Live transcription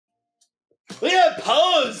that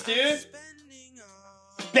pose, dude.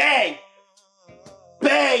 Bang.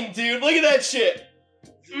 Bang, dude. Look at that shit.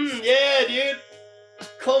 Yeah, dude.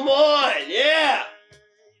 Come on. Yeah.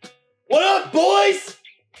 What up, boys?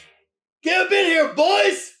 Get up in here,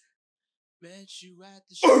 boys.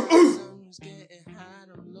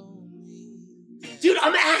 Dude,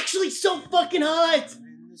 I'm actually so fucking hot.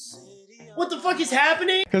 What the fuck is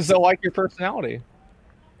happening? Because they'll like your personality.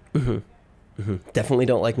 Definitely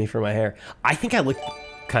don't like me for my hair. I think I look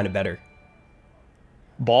kind of better.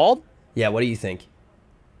 Bald? Yeah, what do you think?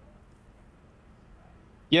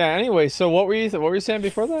 Yeah, anyway, so what were you saying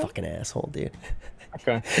before that? Fucking asshole, dude.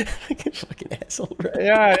 Okay. Fucking asshole, bro.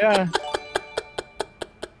 Yeah.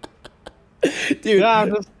 Dude,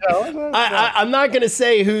 yeah, I'm not gonna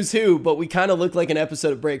say who's who, but we kind of look like an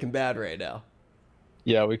episode of Breaking Bad right now.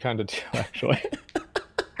 Yeah, we kind of do, actually.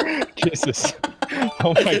 Jesus.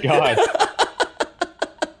 Oh my god.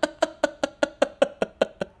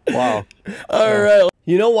 Wow. All right.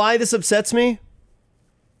 You know why this upsets me?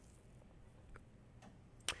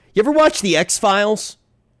 You ever watch The X-Files?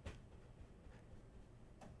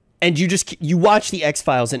 And you watch The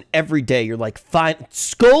X-Files and every day you're like, fine,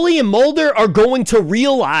 Scully and Mulder are going to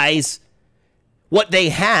realize what they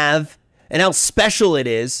have and how special it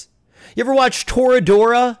is. You ever watch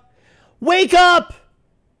Toradora? Wake up!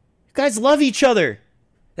 You guys love each other.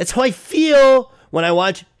 That's how I feel when I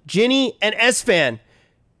watch Ginny and Esfand.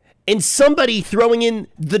 And somebody throwing in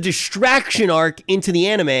the distraction arc into the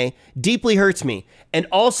anime deeply hurts me. And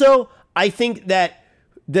also, I think that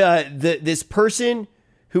this person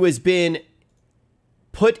who has been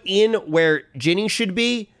put in where Ginny should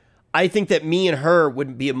be, I think that me and her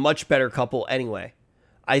would be a much better couple anyway.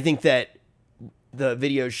 I think that the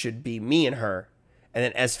videos should be me and her, and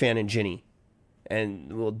then Esfand and Ginny,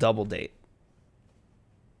 and we'll double date.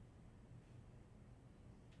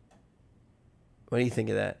 What do you think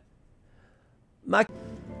of that?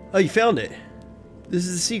 Oh, you found it. This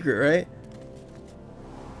is the secret, right?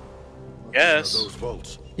 Yes. Those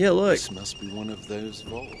vaults. Yeah, look. This must be one of those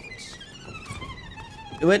vaults.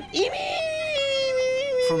 It went.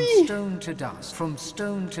 From stone to dust, from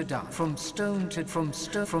stone to dust, from stone to from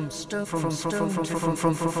stone from stone from stone to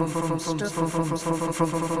from stone to dust, from stone to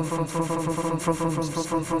dust, from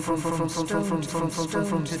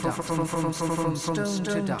stone to dust, from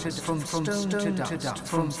stone to dust, from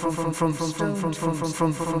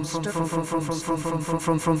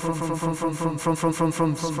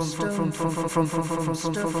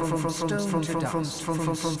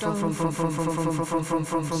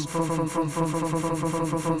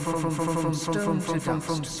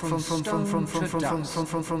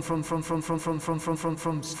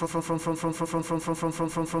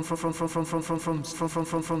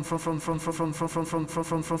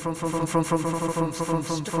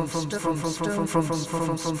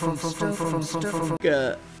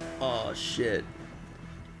Oh shit.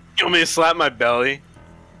 You want me to slap my belly?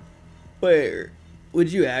 Where?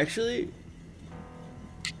 Would you actually?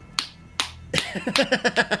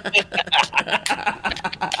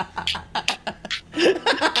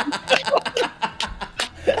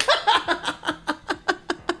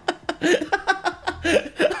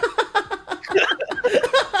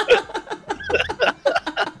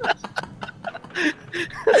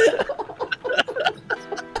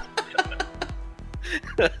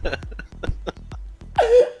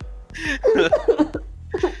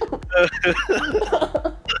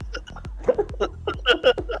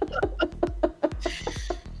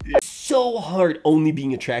 So hard only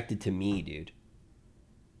being attracted to me, dude.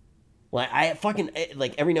 Like, I fucking,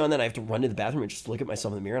 like, every now and then I have to run to the bathroom and just look at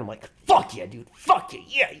myself in the mirror and I'm like, fuck yeah, dude, fuck yeah,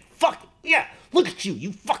 yeah, fuck yeah, look at you,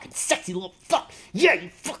 you fucking sexy little fuck, yeah, you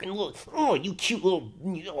fucking little, oh, you cute little,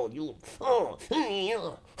 oh, you little, oh, you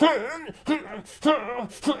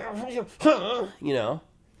know,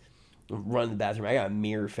 run to the bathroom, I got a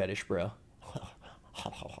mirror fetish, bro.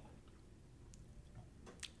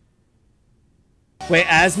 Wait,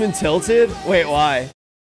 Asmund tilted? Wait, why?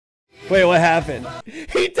 Wait, what happened?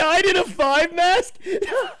 He died in a 5 mask?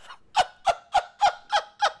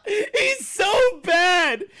 He's so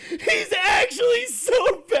bad! He's actually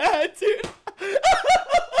so bad, dude!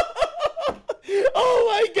 Oh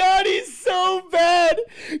my god, he's so bad!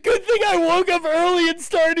 Good thing I woke up early and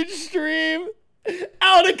started stream!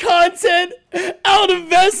 Out of content! Out of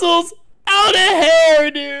vessels! Out of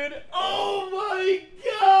hair, dude! Oh my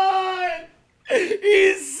god!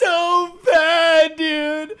 He's so bad,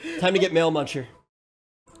 dude. Time to get Mail Muncher.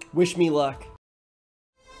 Wish me luck.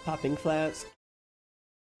 Popping flask.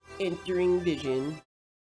 Entering vision.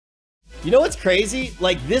 You know what's crazy?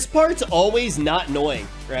 Like, this part's always not annoying,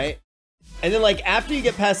 right? And then like after you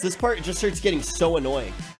get past this part, it just starts getting so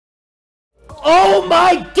annoying. Oh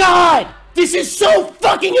my god! This is so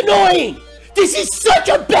fucking annoying! This is such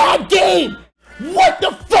a bad game! What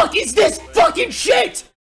the fuck is this fucking shit?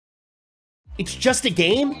 It's just a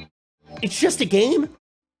game? It's just a game?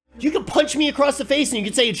 You can punch me across the face and you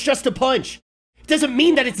can say it's just a punch. It doesn't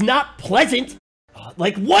mean that it's not pleasant.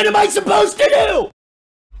 Like, what am I supposed to do?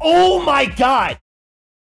 Oh my god!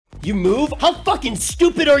 You move? How fucking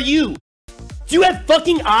stupid are you? Do you have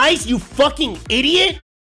fucking eyes, you fucking idiot?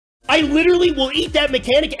 I literally will eat that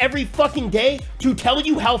mechanic every fucking day to tell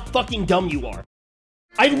you how fucking dumb you are.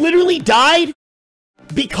 I literally died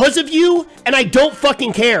because of you, and I don't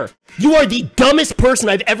fucking care. You are the dumbest person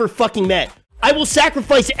I've ever fucking met. I will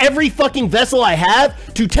sacrifice every fucking vessel I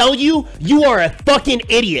have to tell you you are a fucking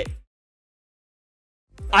idiot.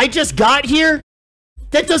 I just got here?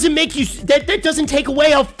 That doesn't make you, that doesn't take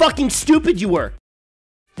away how fucking stupid you were.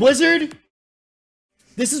 Blizzard,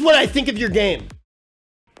 this is what I think of your game.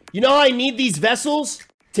 You know how I need these vessels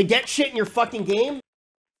to get shit in your fucking game?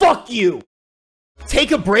 Fuck you!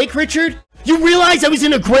 Take a break, Richard? You realize I was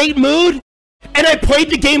in a great mood? And I played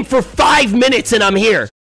the game for 5 minutes and I'm here.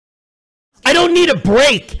 I don't need a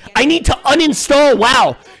break. I need to uninstall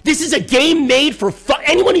WoW. This is a game made for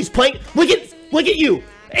anyone who's playing. Look at you,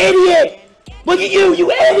 idiot! Look at you,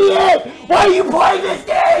 you idiot! Why are you playing this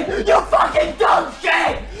game? You fucking dumb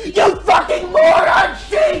shit! You fucking moron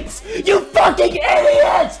sheets! You fucking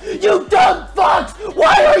idiots! You dumb fucks!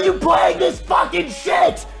 Why are you playing this fucking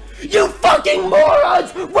shit? You fucking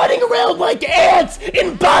morons running around like ants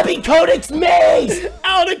in Bobby Kodak's maze!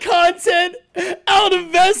 Out of content, out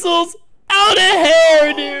of vessels, out of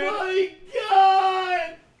hair, dude! Oh my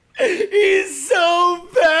god! He's so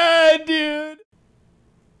bad, dude!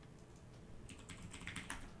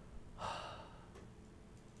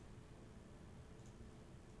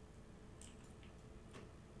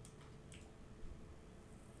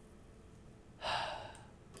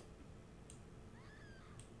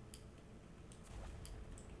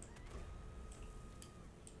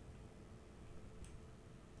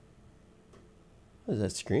 What is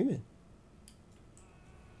that screaming?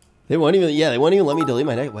 They won't even, they won't even let me delete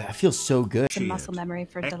my neck. I feel so good. The muscle memory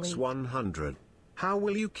for delete. X100. How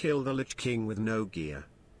will you kill the Lich King with no gear?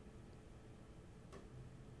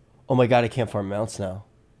 Oh my god, I can't farm mounts now.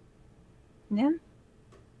 Yeah.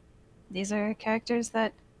 These are characters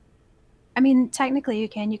that, I mean, technically you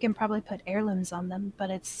can probably put heirlooms on them, but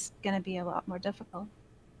it's gonna be a lot more difficult.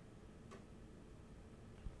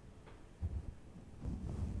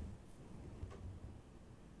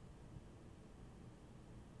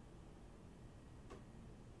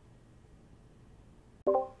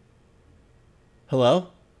 Hello?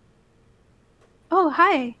 Oh,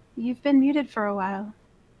 hi. You've been muted for a while.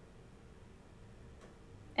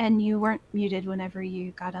 And you weren't muted whenever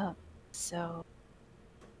you got up, so...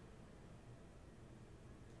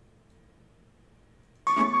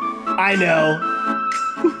 I know.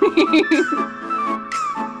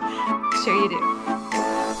 Sure you do.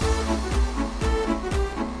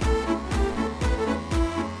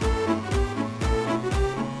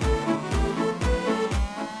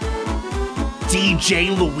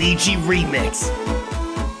 DJ Luigi Remix.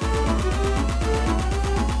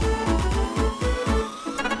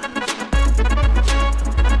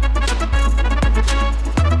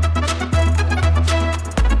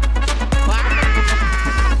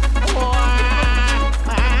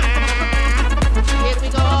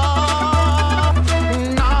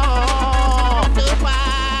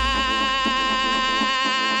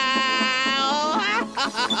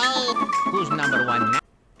 Who's number one now?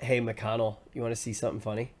 Hey, McConnell, you want to see something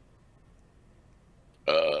funny?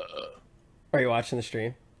 Are you watching the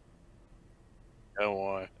stream? No,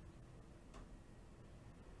 why?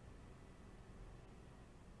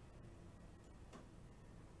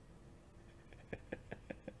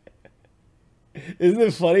 Isn't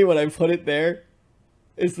it funny when I put it there?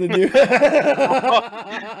 It's the new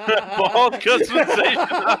Bald customization.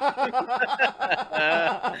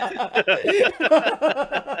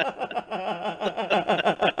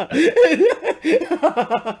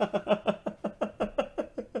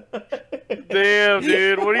 Damn,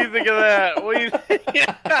 dude. What do you think of that? What do you think?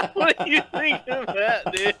 What do you think of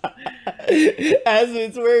that, dude? As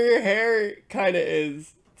it's where your hair kind of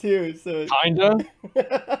is too. So Kinda.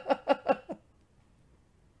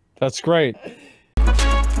 That's great.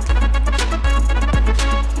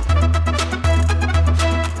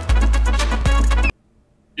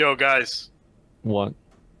 Yo, guys. What?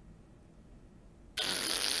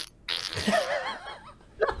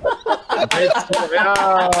 Great story.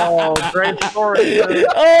 Oh, great story.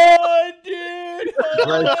 Oh, dude.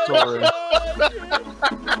 Great story.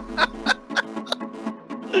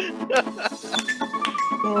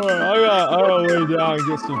 Alright, I gotta lay down and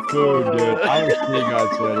get some food, dude. I'll see you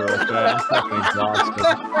guys later, okay? I'm fucking exhausted.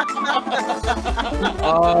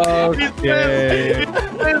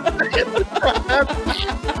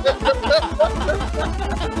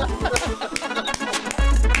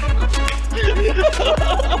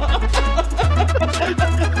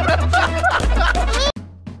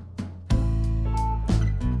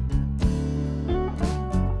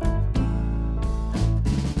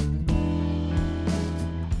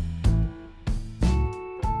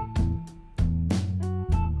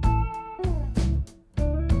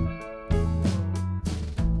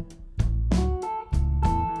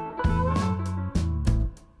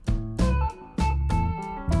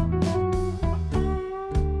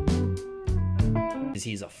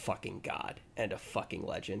 He's a fucking god and a fucking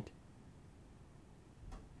legend.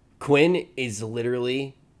 Quinn is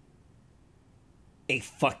literally a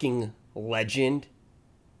fucking legend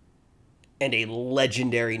and a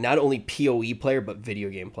legendary, not only PoE player, but video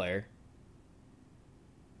game player.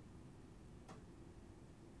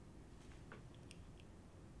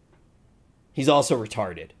 He's also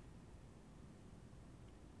retarded,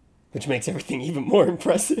 which makes everything even more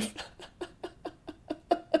impressive.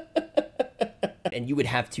 And you would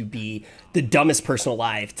have to be the dumbest person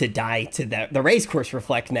alive to die to that. The race course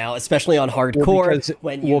reflect now, especially on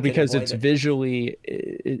hardcore. Because it's visually,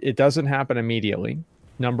 it doesn't happen immediately,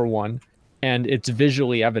 number one, and it's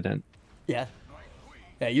visually evident. Yeah.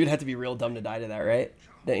 Yeah, you'd have to be real dumb to die to that, right?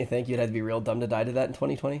 Don't you think you'd have to be real dumb to die to that in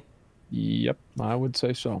 2020? Yep, I would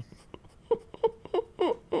say so.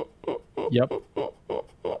 Yep.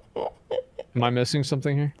 Am I missing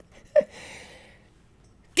something here?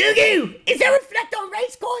 Goo-goo! Is there a reflect on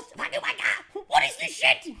race course? Oh my god! What is this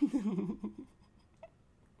shit?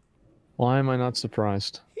 Why am I not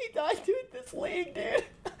surprised? He died to it this league, dude.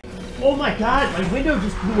 Oh my god, my window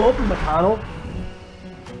just blew open, McConnell.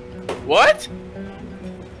 What?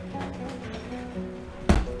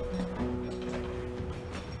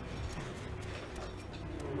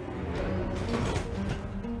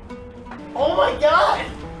 Oh my god!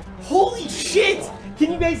 Holy shit!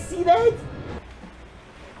 Can you guys see that?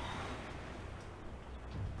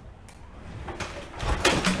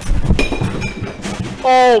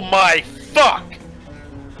 Oh my fuck!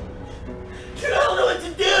 Dude, I don't know what to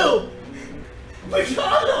do!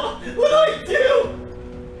 McConnell, what do I do?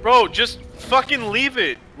 Bro, just fucking leave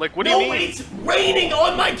it. Like, what do you mean? No, it's raining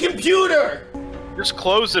on my computer! Just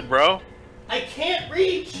close it, bro. I can't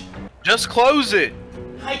reach! Just close it.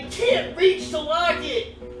 I can't reach to lock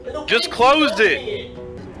it! Just close it!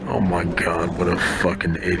 Oh my god, what a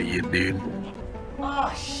fucking idiot, dude.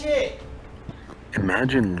 Oh shit!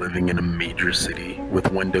 Imagine living in a major city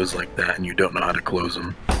with windows like that and you don't know how to close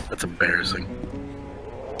them. That's embarrassing.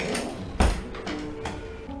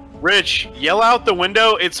 Rich, yell out the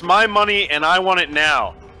window, it's my money and I want it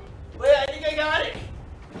now. Wait, I think I got it!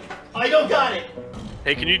 I don't got it!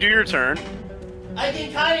 Hey, can you do your turn? I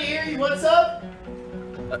can kinda hear you, what's up?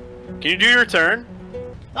 Can you do your turn?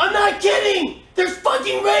 I'm not kidding! There's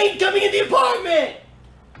fucking rain coming in the apartment!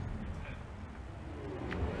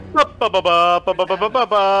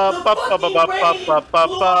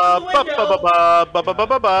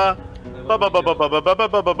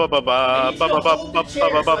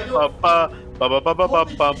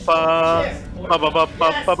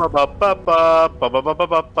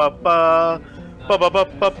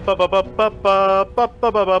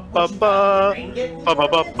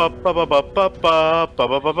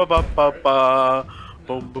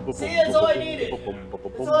 See, that's all I needed.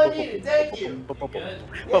 That's all I needed. Thank you.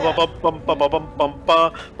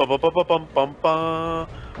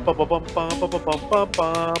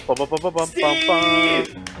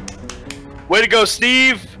 Steve! Way to go,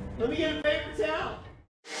 Steve! Let me get a paper towel.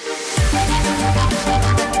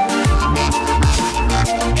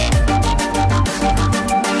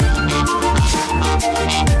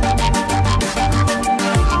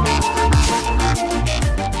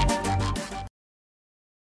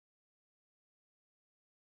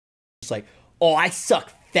 Like, oh, I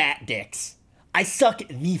suck fat dicks. I suck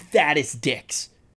the fattest dicks.